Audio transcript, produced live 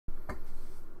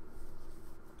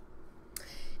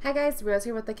Hi guys, Rose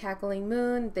here with the Cackling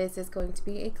Moon. This is going to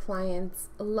be a client's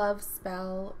love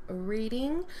spell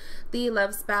reading. The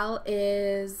love spell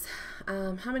is,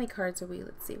 how many cards are we?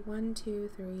 Let's see, 1,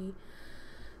 2, 3,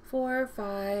 4,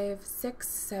 5, 6,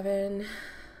 7,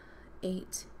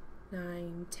 8,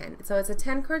 9, 10. So it's a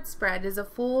 10 card spread. It is a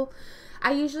full,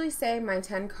 I usually say my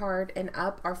 10 card and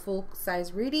up are full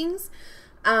size readings.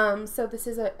 So this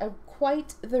is a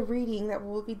quite the reading that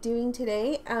we'll be doing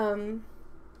today.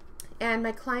 And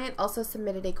my client also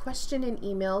submitted a question in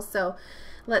email, so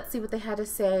let's see what they had to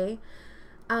say.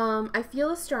 I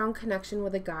feel a strong connection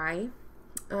with a guy.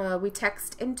 We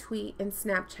text and tweet and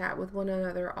Snapchat with one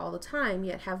another all the time,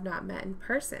 yet have not met in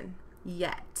person.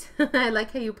 Yet. I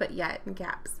like how you put yet in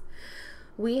caps.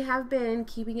 We have been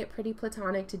keeping it pretty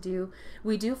platonic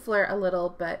we do flirt a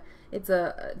little, but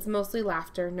it's mostly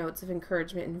laughter, notes of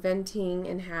encouragement and venting,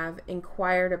 and have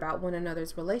inquired about one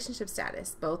another's relationship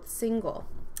status, both single.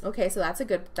 Okay, so that's a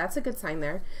good sign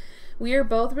there. We are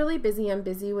both really busy. I'm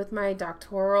busy with my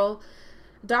doctoral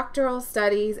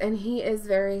studies, and he is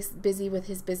very busy with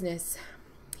his business.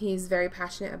 He's very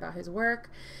passionate about his work,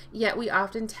 yet we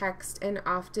often text, and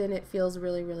often it feels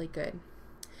really, really good.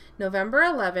 November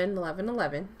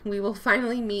 11/11/11, we will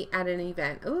finally meet at an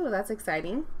event. Ooh, that's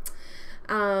exciting.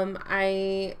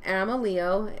 I am a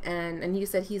Leo, and you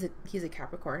said he's a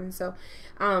Capricorn. So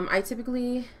I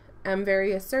typically am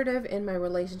very assertive in my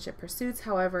relationship pursuits.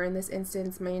 However, in this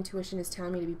instance, my intuition is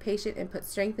telling me to be patient and put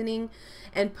strengthening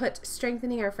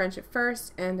our friendship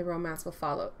first, and the romance will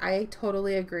follow. I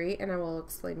totally agree, and I will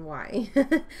explain why.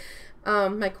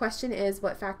 My question is,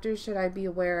 what factors should I be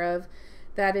aware of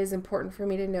that is important for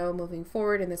me to know moving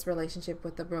forward in this relationship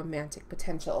with the romantic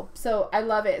potential? So I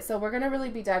love it. So we're going to really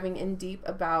be diving in deep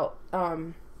about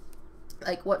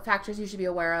like what factors you should be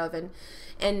aware of,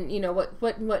 and you know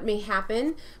what may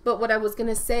happen. But what I was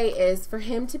gonna say is, for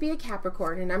him to be a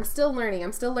Capricorn, and I'm still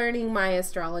learning my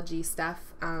astrology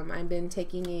stuff. I've been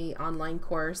taking a online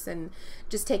course and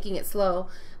just taking it slow,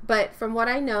 but from what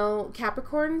I know,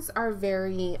 Capricorns are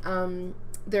very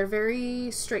they're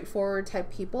very straightforward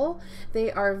type people.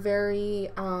 They are very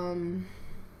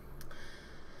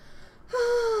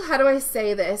how do I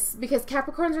say this? Because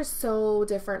Capricorns are so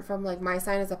different from like my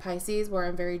sign as a Pisces, where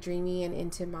I'm very dreamy and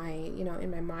into my, you know,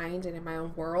 in my mind and in my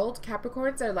own world.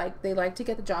 Capricorns are like, they like to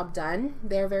get the job done.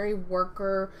 They're very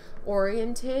worker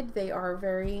oriented. They are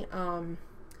very,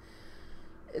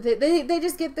 they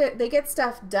just get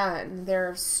stuff done.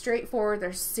 They're straightforward.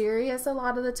 They're serious a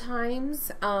lot of the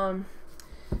times.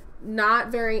 Not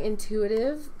very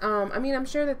intuitive. I mean, I'm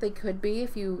sure that they could be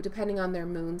depending on their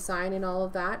moon sign and all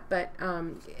of that, but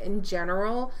in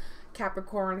general,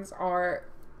 Capricorns are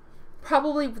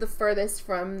probably the furthest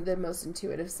from the most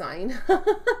intuitive sign.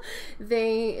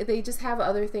 They just have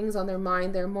other things on their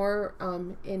mind. They're more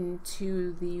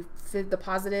into the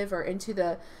positive, or into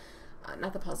the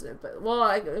not the positive, but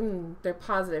well, they're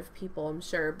positive people, I'm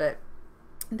sure, but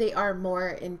they are more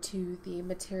into the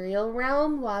material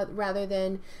realm rather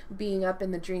than being up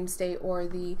in the dream state or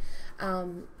the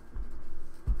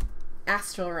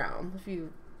astral realm, if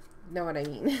you know what I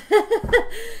mean.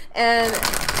 And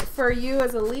for you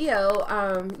as a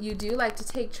Leo, you do like to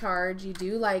take charge. You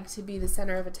do like to be the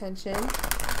center of attention.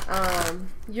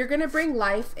 You're going to bring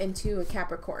life into a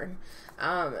Capricorn.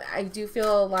 I do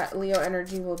feel Leo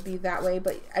energy will be that way,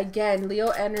 but again, Leo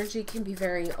energy can be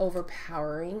very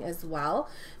overpowering as well.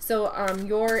 So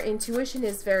your intuition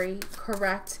is very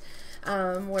correct,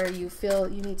 where you feel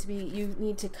you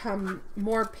need to come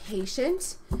more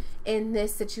patient in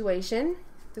this situation.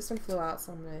 This one flew out,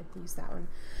 so I'm going to use that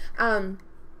one.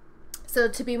 So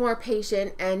to be more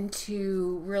patient and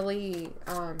to really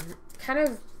kind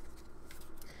of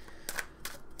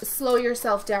slow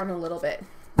yourself down a little bit.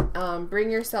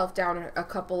 Bring yourself down a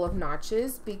couple of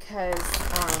notches, because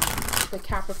the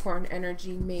Capricorn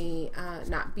energy may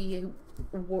not be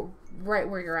right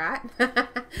where you're at.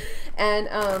 And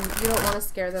you don't want to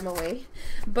scare them away.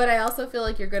 But I also feel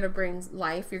like you're going to bring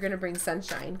life, you're going to bring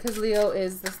sunshine, because Leo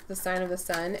is the sign of the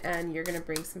sun, and you're going to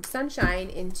bring some sunshine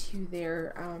into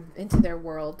their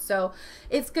world. So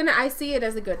I see it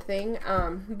as a good thing,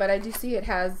 but I do see it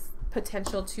has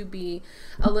potential to be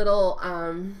a little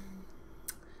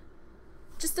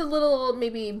just a little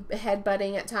maybe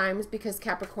headbutting at times, because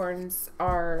Capricorns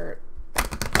are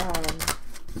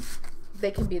they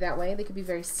can be that way. They can be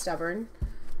very stubborn.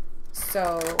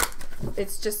 So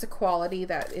it's just a quality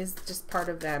that is just part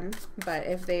of them. But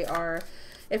if they are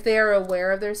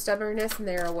aware of their stubbornness and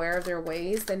they're aware of their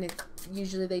ways, then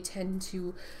usually they tend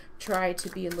to try to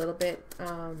be a little bit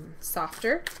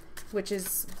softer, which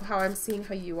is how I'm seeing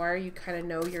how you are. You kind of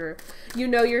know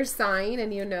your sign,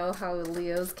 and you know how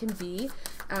Leos can be.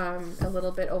 a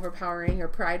little bit overpowering or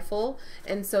prideful,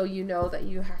 and so you know that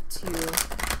you have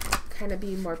to kind of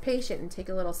be more patient and take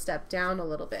a little step down a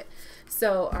little bit.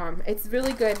 So it's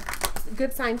really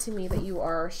good sign to me that you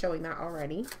are showing that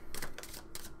already.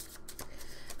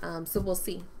 So we'll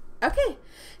see. Okay,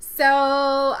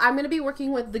 so I'm going to be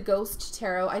working with the Ghost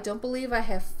Tarot. I don't believe I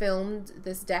have filmed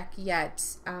this deck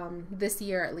yet, this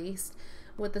year at least,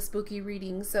 with the spooky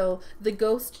reading. So the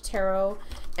Ghost Tarot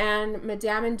and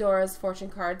Madame Endora's fortune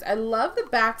cards. I love the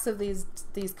backs of these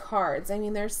cards. I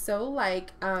mean, they're so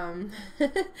like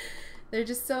they're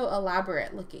just so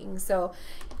elaborate looking. So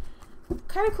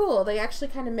kind of cool. They actually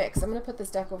kind of mix. I'm going to put this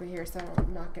deck over here so I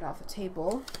don't knock it off the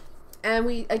table. And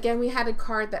we had a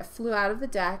card that flew out of the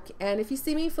deck. And if you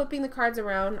see me flipping the cards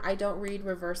around, I don't read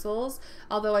reversals,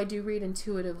 although I do read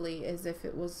intuitively as if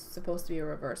it was supposed to be a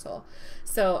reversal.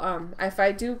 So if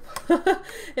I do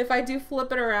if I do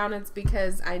flip it around, it's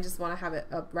because I just want to have it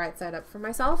up right side up for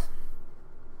myself.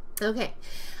 Okay.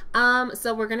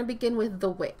 So we're going to begin with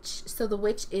the Witch. So the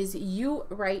Witch is you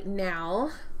right now.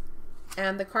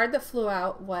 And the card that flew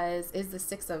out is the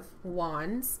Six of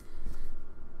Wands.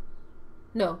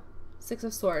 No. Six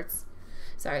of Swords.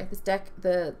 Sorry, this deck,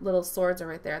 the little swords are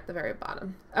right there at the very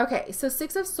bottom. Okay, so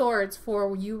Six of Swords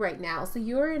for you right now. So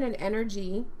you're in an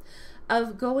energy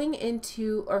of going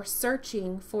into or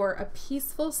searching for a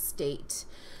peaceful state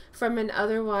from an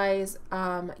otherwise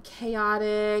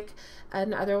chaotic,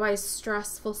 an otherwise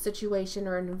stressful situation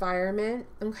or environment.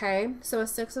 Okay, so a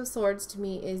Six of Swords to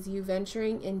me is you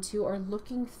venturing into or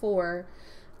looking for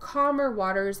calmer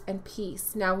waters and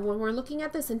peace. Now, when we're looking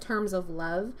at this in terms of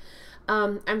love,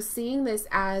 I'm seeing this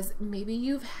as maybe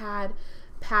you've had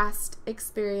past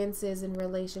experiences in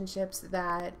relationships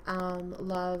that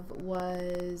love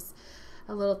was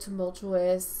a little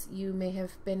tumultuous. You may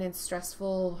have been in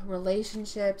stressful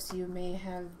relationships. You may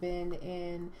have been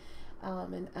in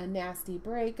a nasty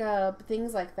breakup,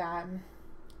 things like that.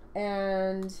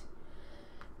 And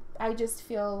I just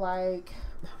feel like,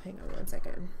 oh, hang on one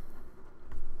second.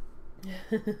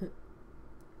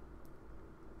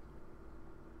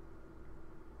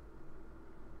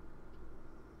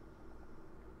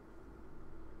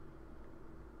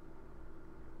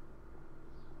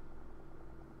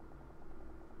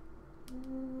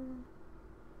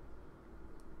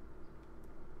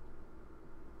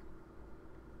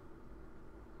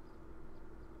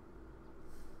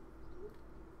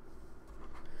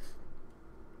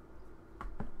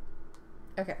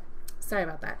 Okay, sorry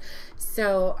about that.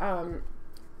 So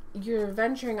you're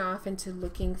venturing off into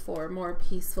looking for a more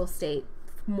peaceful state,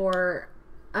 more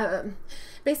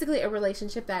basically a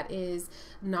relationship that is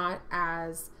not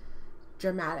as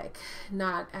dramatic,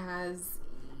 not as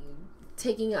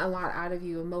taking a lot out of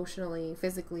you emotionally,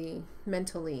 physically,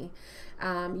 mentally.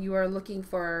 You are looking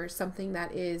for something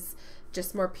that is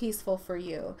just more peaceful for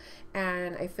you,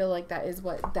 and I feel like that is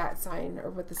what that sign or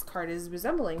what this card is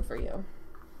resembling for you.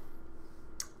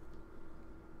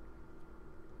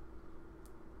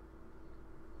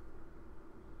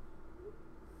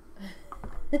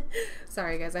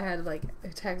 Sorry guys, I had like a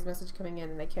text message coming in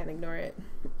and I can't ignore it.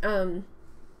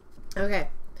 Okay,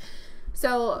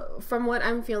 so from what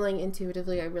I'm feeling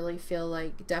intuitively, I really feel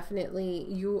like definitely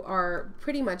you are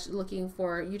pretty much looking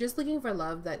for, you're just looking for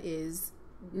love that is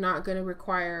not going to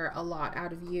require a lot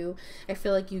out of you. I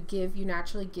feel like you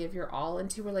naturally give your all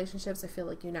into relationships. I feel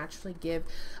like you naturally give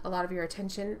a lot of your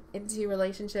attention into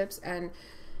relationships, and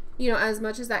you know, as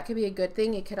much as that could be a good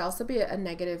thing, it could also be a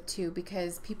negative too,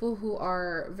 because people who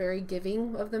are very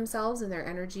giving of themselves and their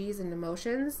energies and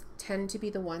emotions tend to be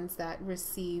the ones that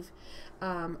receive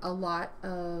a lot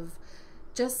of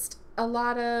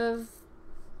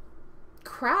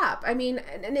crap. I mean,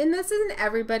 and this isn't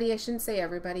everybody. I shouldn't say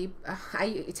everybody.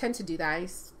 I tend to do that. I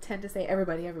tend to say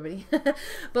everybody.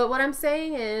 But what I'm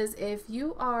saying is, if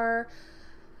you are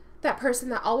that person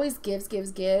that always gives,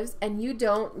 and you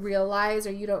don't realize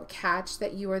or you don't catch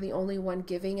that you are the only one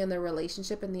giving in the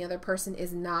relationship and the other person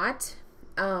is not,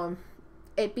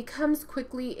 it becomes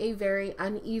quickly a very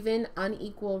uneven,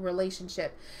 unequal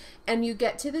relationship. And you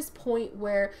get to this point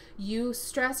where you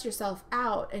stress yourself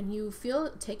out and you feel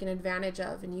taken advantage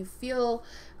of, and you feel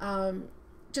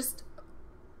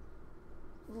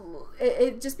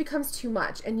it just becomes too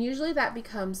much. And usually that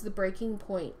becomes the breaking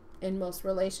point in most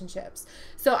relationships.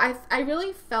 So I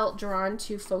really felt drawn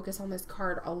to focus on this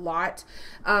card a lot.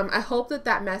 I hope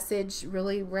that message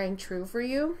really rang true for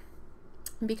you,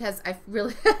 because I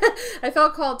really I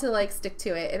felt called to like stick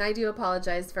to it. And I do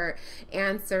apologize for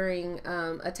answering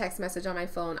a text message on my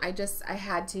phone. I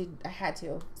had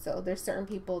to. So there's certain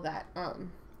people that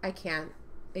I can't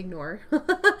ignore.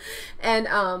 And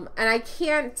I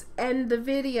can't end the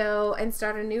video and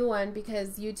start a new one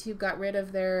because YouTube got rid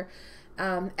of their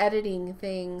editing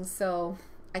thing, so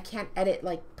I can't edit,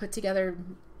 like put together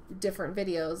different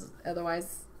videos,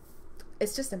 otherwise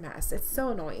it's just a mess. It's so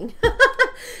annoying.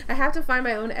 I have to find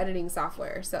my own editing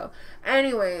software. So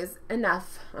anyways,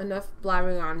 enough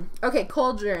blabbering on. Okay,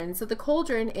 cauldron. So the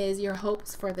cauldron is your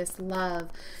hopes for this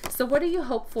love. So what do you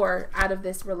hope for out of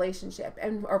this relationship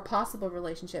or possible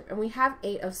relationship? And we have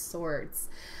 8 of Swords.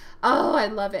 Oh, I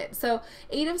love it. So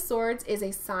 8 of Swords is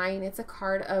a sign. It's a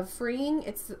card of freeing.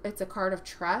 It's a card of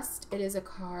trust. It is a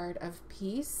card of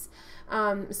peace.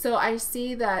 So I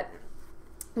see that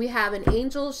we have an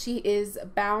angel. She is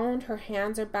bound, her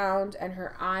hands are bound, and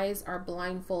her eyes are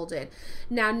blindfolded.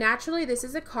 Now, naturally, this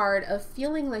is a card of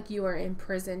feeling like you are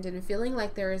imprisoned and feeling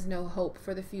like there is no hope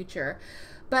for the future.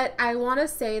 But I want to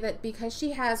say that because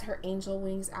she has her angel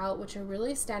wings out, which are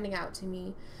really standing out to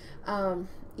me,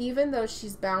 even though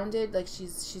she's bounded, like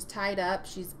she's tied up,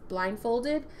 she's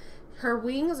blindfolded, her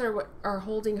wings are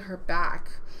holding her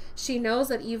back. She knows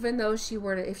that even though if she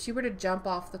were to jump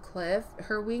off the cliff,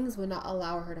 her wings would not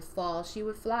allow her to fall. She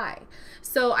would fly.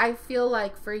 So I feel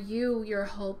like for you, your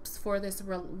hopes for this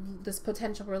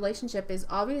potential relationship is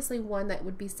obviously one that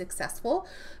would be successful,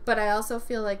 but I also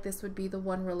feel like this would be the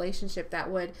one relationship that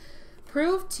would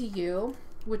prove to you,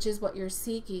 which is what you're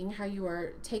seeking, how you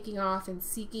are taking off and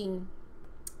seeking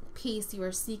peace. You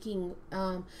are seeking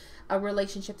a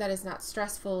relationship that is not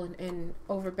stressful and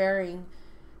overbearing,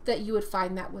 that you would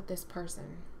find that with this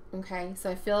person. Okay,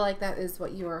 so I feel like that is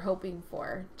what you are hoping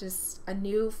for, just a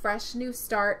new, fresh, new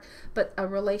start, but a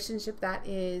relationship that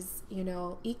is, you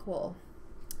know, equal.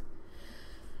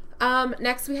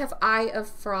 Next we have Eye of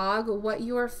Frog. What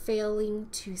you are failing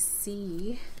to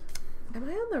see. Am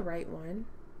I on the right one?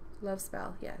 Love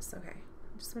spell. Yes. Okay.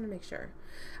 I just want to make sure.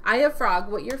 Eye of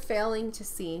Frog. What you're failing to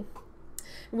see.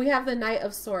 We have the Knight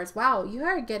of Swords. Wow, you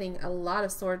are getting a lot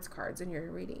of Swords cards in your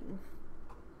reading.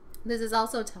 This is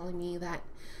also telling me that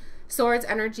Swords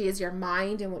energy is your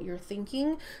mind and what you're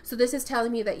thinking. So this is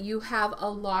telling me that you have a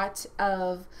lot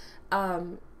of,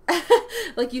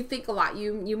 like you think a lot.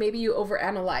 Maybe you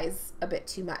overanalyze a bit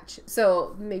too much.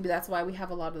 So maybe that's why we have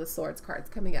a lot of the Swords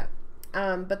cards coming up.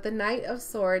 But the Knight of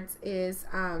Swords is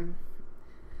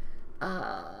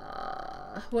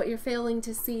what you're failing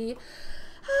to see.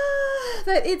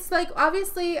 That it's like,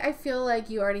 obviously I feel like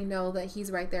you already know that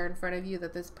he's right there in front of you,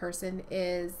 that this person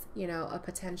is, you know, a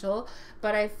potential,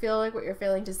 but I feel like what you're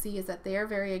failing to see is that they are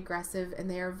very aggressive and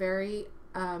they are very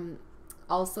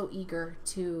also eager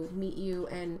to meet you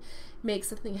and make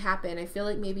something happen. I feel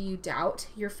like maybe you doubt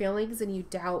your feelings and you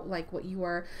doubt like what you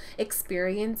are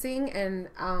experiencing, and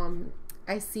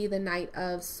I see the Knight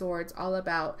of Swords all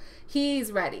about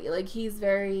he's ready. Like he's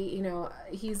very, you know,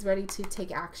 he's ready to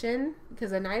take action,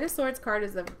 because a Knight of Swords card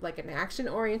is like an action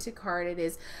oriented card. It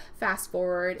is fast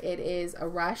forward. It is a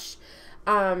rush.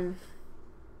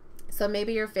 So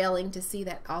maybe you're failing to see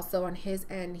that also on his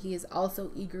end. He is also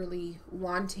eagerly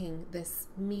wanting this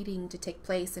meeting to take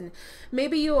place, and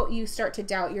maybe you start to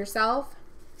doubt yourself.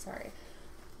 Sorry.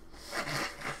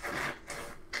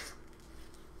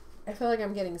 I feel like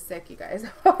I'm getting sick, you guys.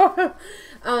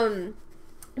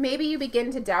 Maybe you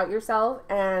begin to doubt yourself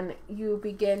and you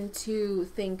begin to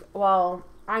think, well,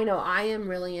 I know I am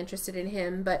really interested in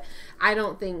him, but I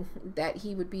don't think that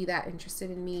he would be that interested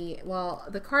in me. Well,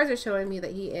 the cards are showing me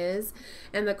that he is,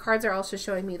 and the cards are also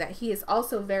showing me that he is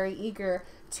also very eager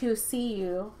to see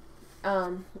you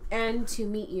and to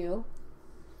meet you.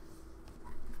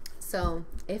 So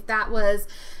if that was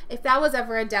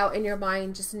ever a doubt in your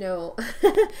mind, just know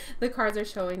the cards are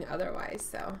showing otherwise.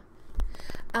 So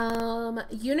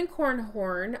unicorn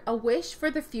horn, a wish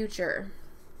for the future.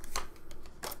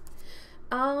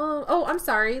 Oh, I'm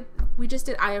sorry, we just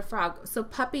did Eye of Frog. So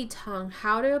puppy tongue,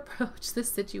 how to approach the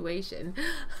situation.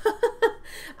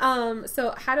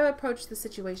 So how to approach the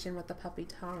situation with the puppy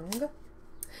tongue.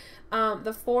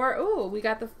 The 4, oh, we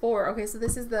got the 4. Okay, so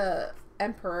this is the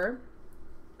Emperor.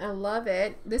 I love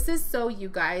it. This is so you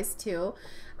guys too.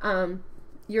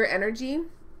 Your energy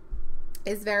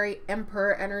is very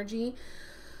Emperor energy.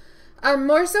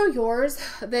 More so yours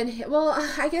than, well,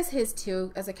 I guess his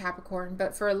too as a Capricorn,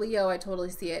 but for Leo, I totally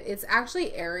see it. It's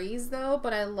actually Aries though,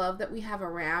 but I love that we have a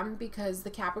ram because the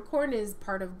Capricorn is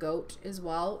part of goat as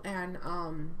well. And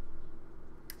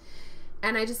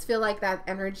I just feel like that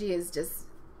energy is just,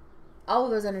 all of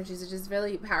those energies are just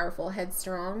really powerful,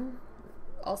 headstrong.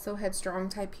 Also headstrong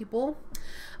type people,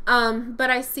 but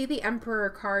I see the Emperor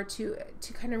card to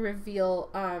kind of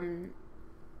reveal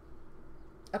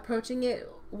approaching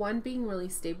it one being really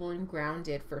stable and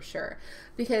grounded for sure,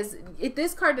 because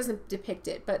this card doesn't depict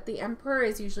it, but the Emperor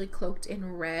is usually cloaked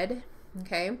in red,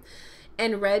 okay?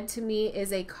 And red to me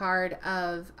is a card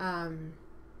of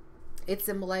it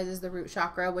symbolizes the root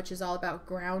chakra, which is all about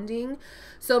grounding.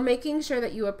 So making sure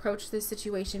that you approach this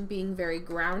situation being very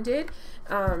grounded.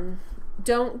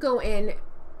 Don't go in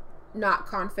not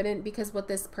confident, because what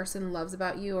this person loves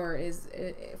about you or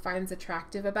finds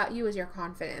attractive about you is your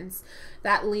confidence,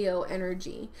 that Leo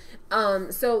energy.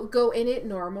 So go in it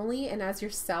normally and as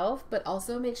yourself, but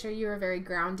also make sure you are very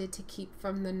grounded to keep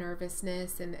from the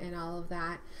nervousness and all of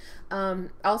that.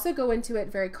 Also go into it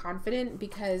very confident,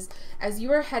 because as you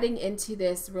are heading into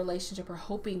this relationship or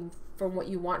hoping from what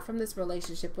you want from this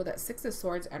relationship with that Six of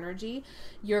Swords energy,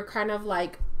 you're kind of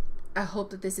like, I hope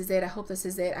that this is it. I hope this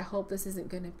is it. I hope this isn't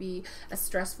going to be a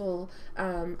stressful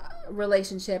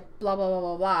relationship, blah, blah, blah,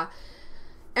 blah, blah.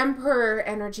 Emperor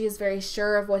energy is very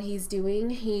sure of what he's doing.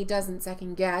 He doesn't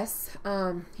second guess.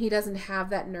 He doesn't have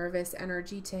that nervous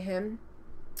energy to him.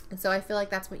 And so I feel like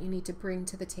that's what you need to bring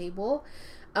to the table.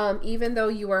 Even though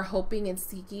you are hoping and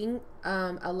seeking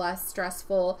a less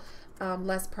stressful,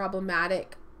 less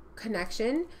problematic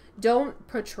connection, don't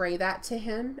portray that to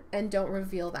him and don't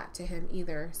reveal that to him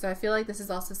either. So I feel like this is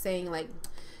also saying, like,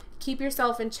 keep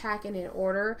yourself in check and in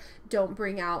order. Don't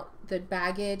bring out the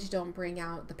baggage. Don't bring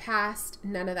out the past.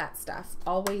 None of that stuff.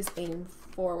 Always aim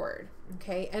forward.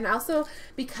 Okay. And also,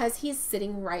 because he's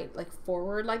sitting right, like,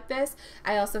 forward like this,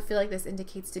 I also feel like this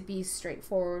indicates to be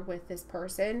straightforward with this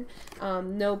person.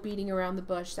 No beating around the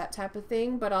bush, that type of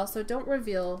thing. But also don't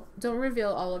reveal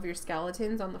all of your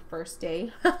skeletons on the first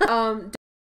day.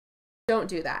 Don't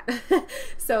do that.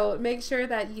 So make sure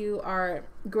that you are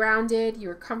grounded,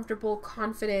 you're comfortable,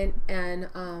 confident,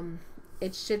 and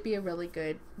it should be a really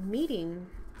good meeting.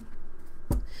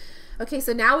 Okay,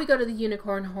 so now we go to the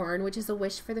unicorn horn, which is a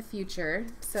wish for the future.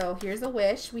 So here's a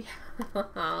wish. We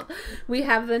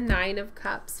have the Nine of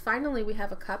Cups. Finally, we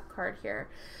have a cup card here.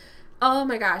 Oh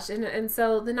my gosh. And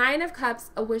so the Nine of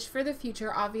Cups, a wish for the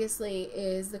future, obviously,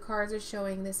 is the cards are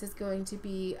showing this is going to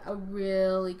be a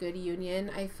really good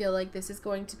union. I feel like this is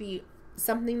going to be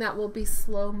something that will be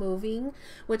slow moving,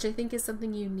 which I think is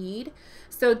something you need.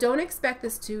 So don't expect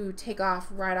this to take off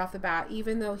right off the bat,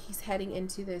 even though he's heading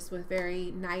into this with very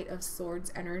Knight of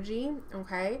Swords energy.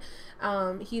 Okay.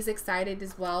 He's excited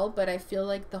as well, but I feel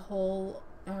like the whole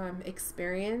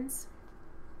experience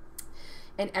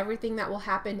and everything that will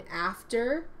happen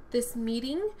after this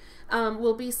meeting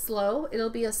will be slow. It'll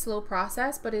be a slow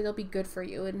process, but it'll be good for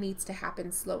you. It needs to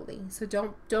happen slowly. So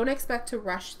don't expect to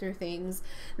rush through things,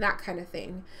 that kind of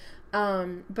thing.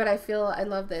 But I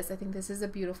love this. I think this is a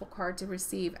beautiful card to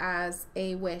receive as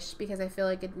a wish, because I feel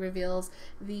like it reveals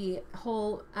the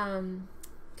whole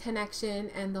connection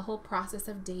and the whole process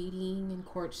of dating and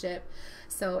courtship.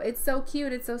 So it's so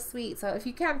cute. It's so sweet. So if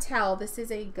you can't tell, this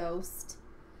is a ghost.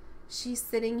 She's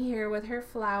sitting here with her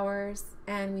flowers,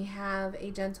 and we have a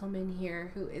gentleman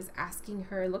here who is asking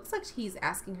her, looks like he's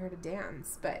asking her to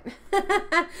dance, but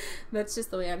that's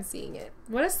just the way I'm seeing it.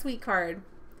 What a sweet card.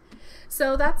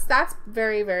 So that's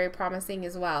very, very promising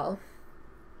as well.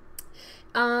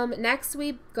 Next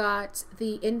we got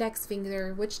the index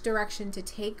finger, which direction to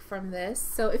take from this.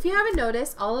 So if you haven't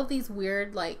noticed, all of these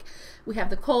weird, like, we have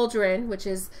the cauldron, which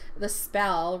is the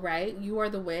spell, right? You are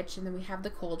the witch, and then we have the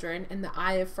cauldron, and the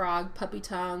eye of frog, puppy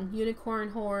tongue,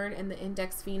 unicorn horn, and the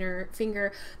index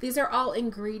finger. These are all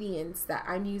ingredients that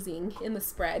I'm using in the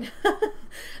spread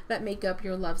that make up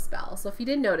your love spell. So if you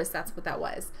didn't notice, that's what that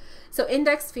was. So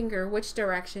index finger, which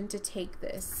direction to take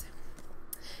this?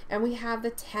 And we have the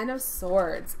Ten of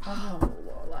Swords. Oh,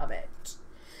 love it.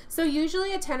 So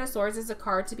usually a Ten of Swords is a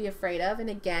card to be afraid of. And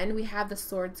again, we have the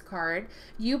Swords card.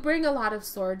 You bring a lot of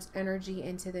Swords energy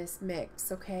into this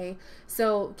mix, okay?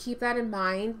 So keep that in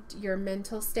mind. Your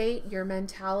mental state, your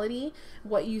mentality,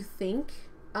 what you think,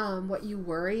 what you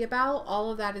worry about,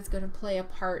 all of that is going to play a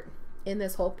part in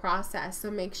this whole process. So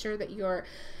make sure that you're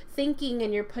thinking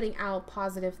and you're putting out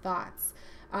positive thoughts.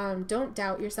 Don't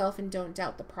doubt yourself and don't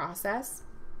doubt the process,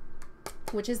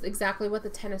 which is exactly what the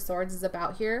Ten of Swords is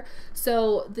about here.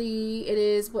 So it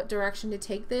is what direction to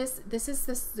take this. This is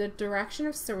the direction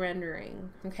of surrendering,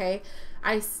 okay?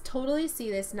 I totally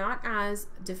see this not as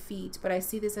defeat, but I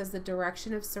see this as the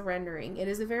direction of surrendering. It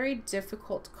is a very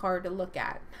difficult card to look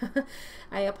at.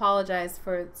 I apologize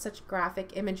for such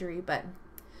graphic imagery, but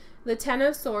the Ten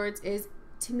of Swords is,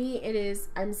 to me,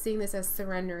 I'm seeing this as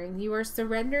surrendering. You are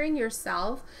surrendering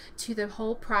yourself to the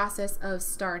whole process of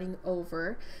starting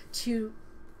over, to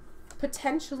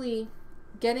potentially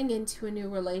getting into a new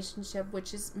relationship,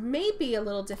 which is maybe a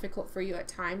little difficult for you at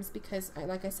times because,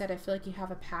 like I said, I feel like you have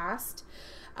a past.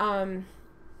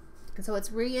 And so it's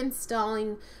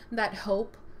reinstalling that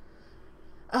hope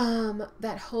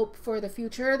for the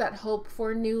future, that hope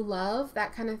for new love,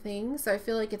 that kind of thing. So I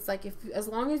feel like it's like, if as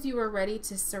long as you are ready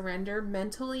to surrender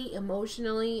mentally,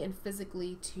 emotionally, and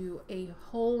physically to a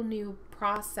whole new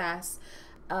process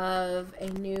of a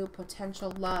new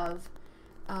potential love,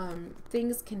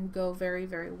 things can go very,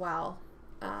 very well.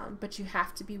 But you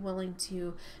have to be willing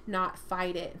to not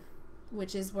fight it,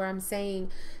 which is where I'm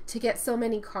saying, to get so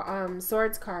many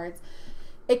swords cards,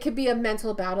 it could be a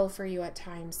mental battle for you at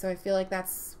times. So I feel like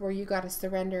that's where you got to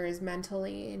surrender, is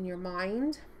mentally in your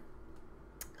mind.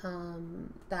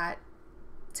 That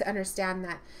to understand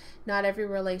that not every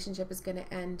relationship is going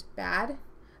to end bad.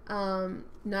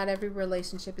 Not every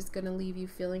relationship is going to leave you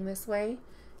feeling this way.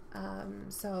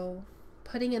 So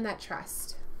putting in that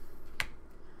trust.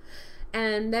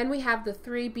 And then we have the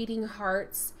 3 beating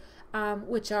hearts,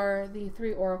 which are the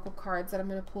 3 oracle cards that I'm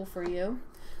going to pull for you.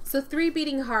 So 3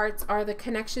 beating hearts are the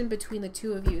connection between the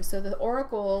 2 of you. So the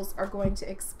oracles are going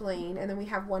to explain, and then we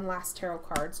have one last tarot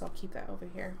card, so I'll keep that over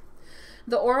here.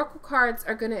 The oracle cards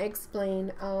are going to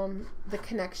explain the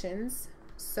connections.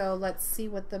 So let's see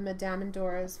what the Madame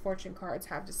Endora's fortune cards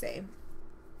have to say.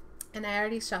 And I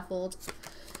already shuffled.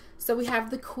 So we have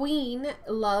the Queen,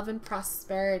 love and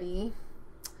prosperity.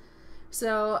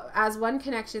 So as one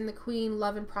connection, the Queen,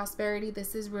 love and prosperity,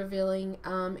 this is revealing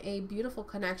a beautiful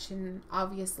connection,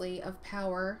 obviously, of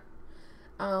power.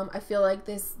 I feel like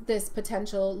this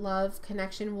potential love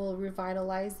connection will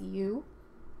revitalize you.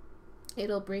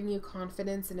 It'll bring you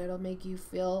confidence, and it'll make you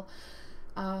feel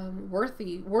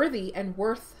worthy and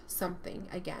worth something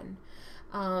again.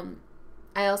 I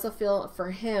also feel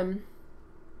for him,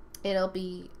 it'll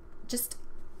be just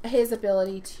his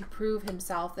ability to prove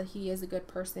himself that he is a good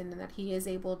person and that he is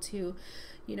able to,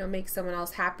 you know, make someone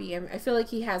else happy. And I feel like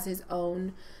he has his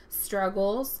own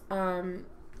struggles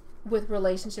with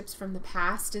relationships from the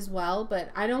past as well,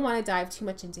 but I don't want to dive too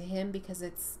much into him because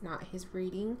it's not his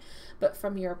reading. But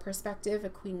from your perspective, a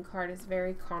Queen card is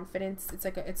very confidence. It's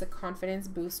a confidence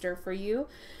booster for you.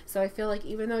 So I feel like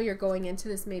even though you're going into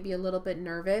this maybe a little bit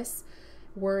nervous,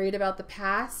 worried about the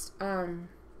past,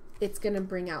 it's going to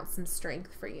bring out some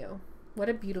strength for you. What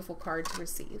a beautiful card to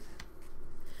receive.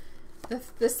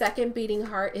 The second beating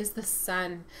heart is the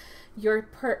Sun. Your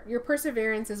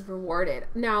perseverance is rewarded.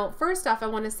 Now, first off, I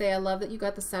want to say I love that you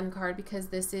got the Sun card because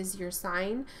this is your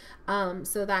sign.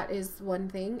 So that is one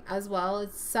thing as well.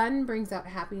 Sun brings out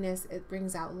happiness. It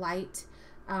brings out light,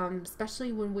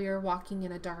 especially when we are walking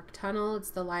in a dark tunnel.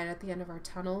 It's the light at the end of our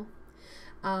tunnel.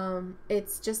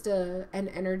 It's just an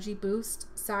energy boost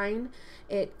sign.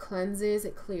 It cleanses,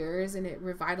 it clears, and it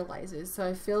revitalizes. So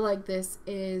I feel like this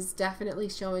is definitely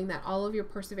showing that all of your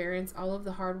perseverance, all of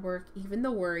the hard work, even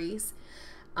the worries,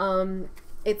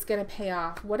 it's going to pay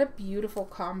off. What a beautiful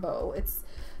combo. It's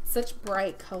such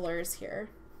bright colors here.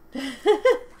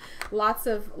 Lots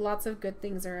of good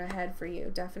things are ahead for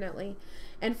you, definitely.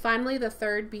 And finally, the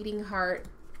third beating heart,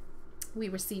 we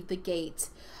received the Gate.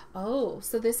 Oh,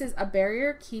 so this is a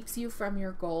barrier keeps you from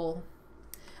your goal.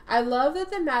 I love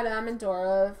that the Madame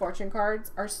Endora fortune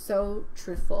cards are so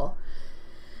truthful.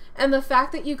 And the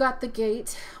fact that you got the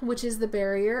Gate, which is the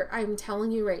barrier, I'm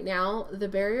telling you right now, the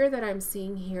barrier that I'm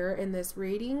seeing here in this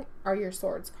reading are your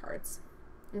Swords cards.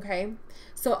 Okay?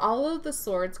 So all of the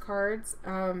Swords cards,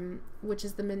 which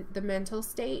is the mental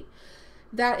state,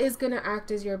 that is going to act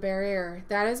as your barrier.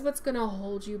 That is what's going to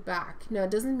hold you back. Now,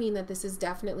 it doesn't mean that this is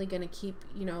definitely going to keep,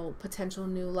 you know, potential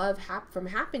new love from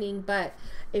happening, but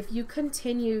if you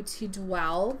continue to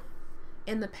dwell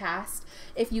in the past,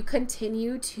 if you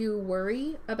continue to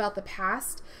worry about the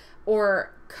past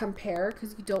or compare,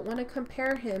 because you don't want to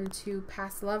compare him to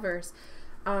past lovers,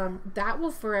 that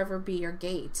will forever be your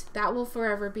gate. That will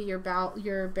forever be your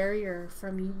barrier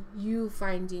from you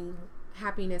finding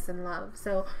happiness and love.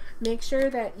 So make sure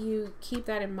that you keep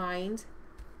that in mind,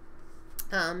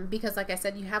 because like I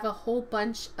said, you have a whole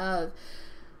bunch of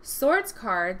Swords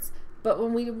cards, but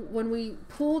when we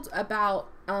pulled about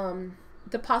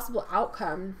the possible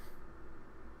outcome,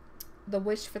 the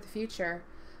wish for the future,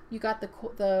 you got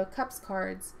the Cups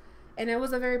cards, and it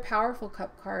was a very powerful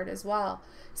Cup card as well.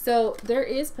 So there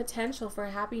is potential for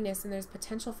happiness and there's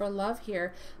potential for love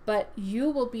here, but you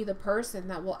will be the person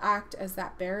that will act as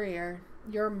that barrier.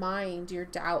 Your mind, your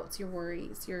doubts, your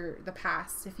worries, the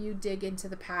past. If you dig into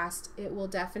the past, it will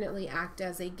definitely act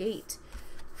as a gate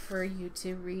for you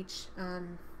to reach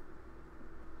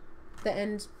the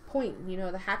end point, you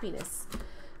know, the happiness.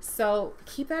 So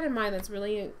keep that in mind. That's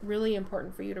really, really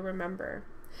important for you to remember.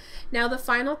 Now the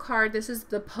final card, this is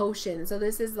the potion. So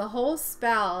this is the whole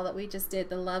spell that we just did,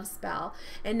 the love spell.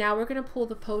 And now we're going to pull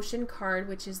the potion card,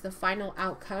 which is the final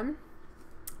outcome.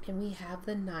 And we have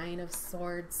the Nine of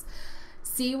Swords.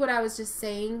 See what I was just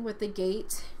saying with the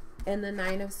gate and the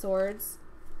Nine of Swords?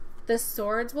 The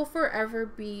swords will forever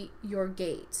be your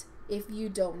gate if you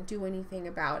don't do anything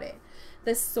about it.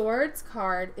 The Swords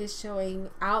card is showing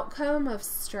outcome of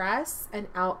stress and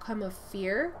outcome of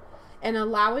fear, and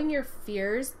allowing your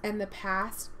fears and the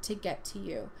past to get to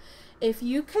you. If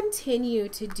you continue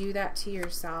to do that to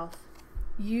yourself,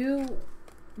 you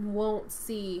won't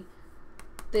see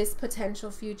this potential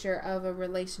future of a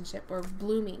relationship or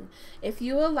blooming. If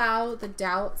you allow the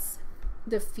doubts,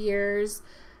 the fears,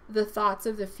 the thoughts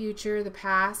of the future, the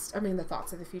past, the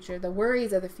thoughts of the future, the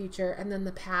worries of the future, and then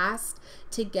the past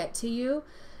to get to you,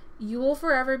 you will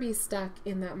forever be stuck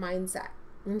in that mindset.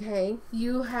 Okay?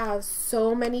 You have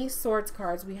so many Swords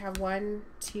cards. We have 1,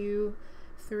 2,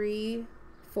 3,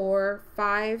 4,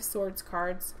 5 Swords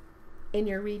cards in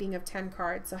your reading of 10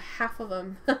 cards. So half of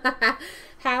them,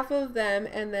 half of them,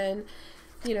 and then,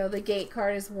 you know, the Gate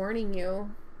card is warning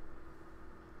you.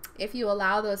 If you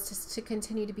allow those to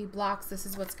continue to be blocks, this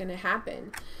is what's going to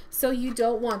happen. So you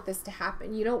don't want this to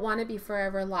happen. You don't want to be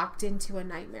forever locked into a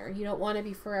nightmare. You don't want to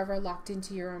be forever locked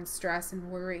into your own stress and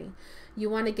worry.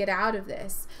 You want to get out of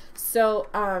this. So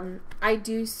I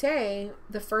do say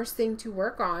the first thing to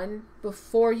work on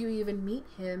before you even meet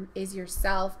him is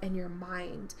yourself and your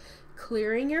mind.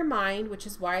 Clearing your mind, which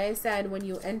is why I said when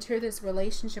you enter this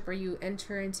relationship or you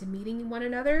enter into meeting one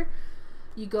another,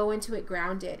 you go into it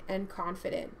grounded and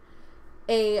confident.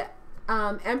 A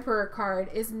Emperor card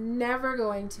is never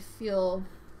going to feel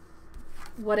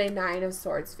what a Nine of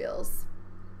Swords feels.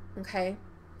 Okay?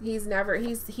 He is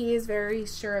very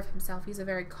sure of himself. He's a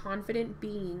very confident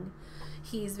being.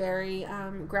 He's very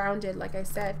grounded, like I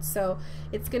said. So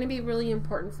it's going to be really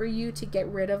important for you to get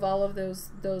rid of all of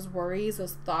those worries,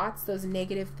 those thoughts, those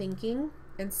negative thinking,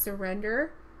 and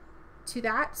surrender to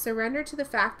that. Surrender to the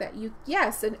fact that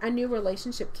yes, a new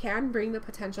relationship can bring the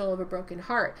potential of a broken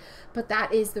heart, but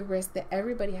that is the risk that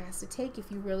everybody has to take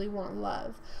if you really want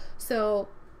love. So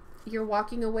you're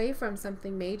walking away from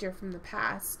something major from the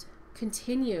past.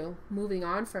 Continue moving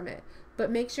on from it,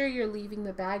 but make sure you're leaving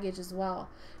the baggage as well,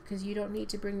 because you don't need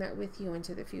to bring that with you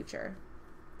into the future.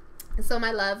 So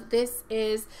my love, this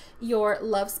is your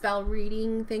love spell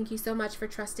reading. Thank you so much for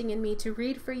trusting in me to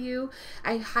read for you.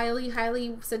 I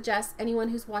highly suggest anyone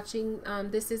who's watching,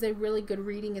 this is a really good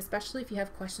reading, especially if you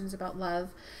have questions about love.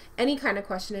 Any kind of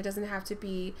question. It doesn't have to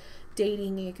be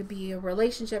dating. It could be a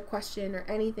relationship question or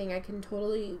anything. I can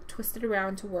totally twist it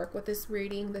around to work with this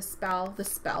reading, the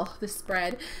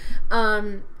spread.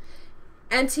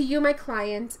 And to you, my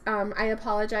client, I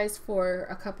apologize for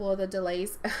a couple of the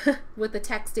delays with the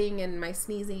texting and my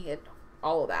sneezing and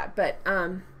all of that. But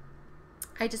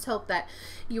I just hope that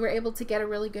you were able to get a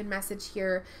really good message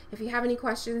here. If you have any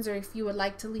questions or if you would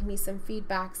like to leave me some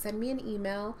feedback, send me an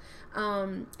email.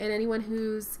 And anyone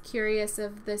who's curious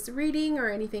of this reading or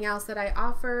anything else that I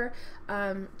offer,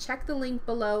 check the link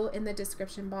below in the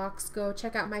description box. Go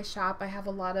check out my shop. I have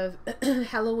a lot of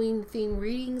Halloween themed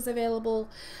readings available.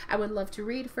 I would love to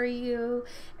read for you.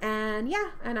 And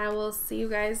yeah, and I will see you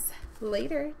guys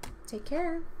later. Take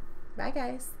care. Bye,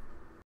 guys.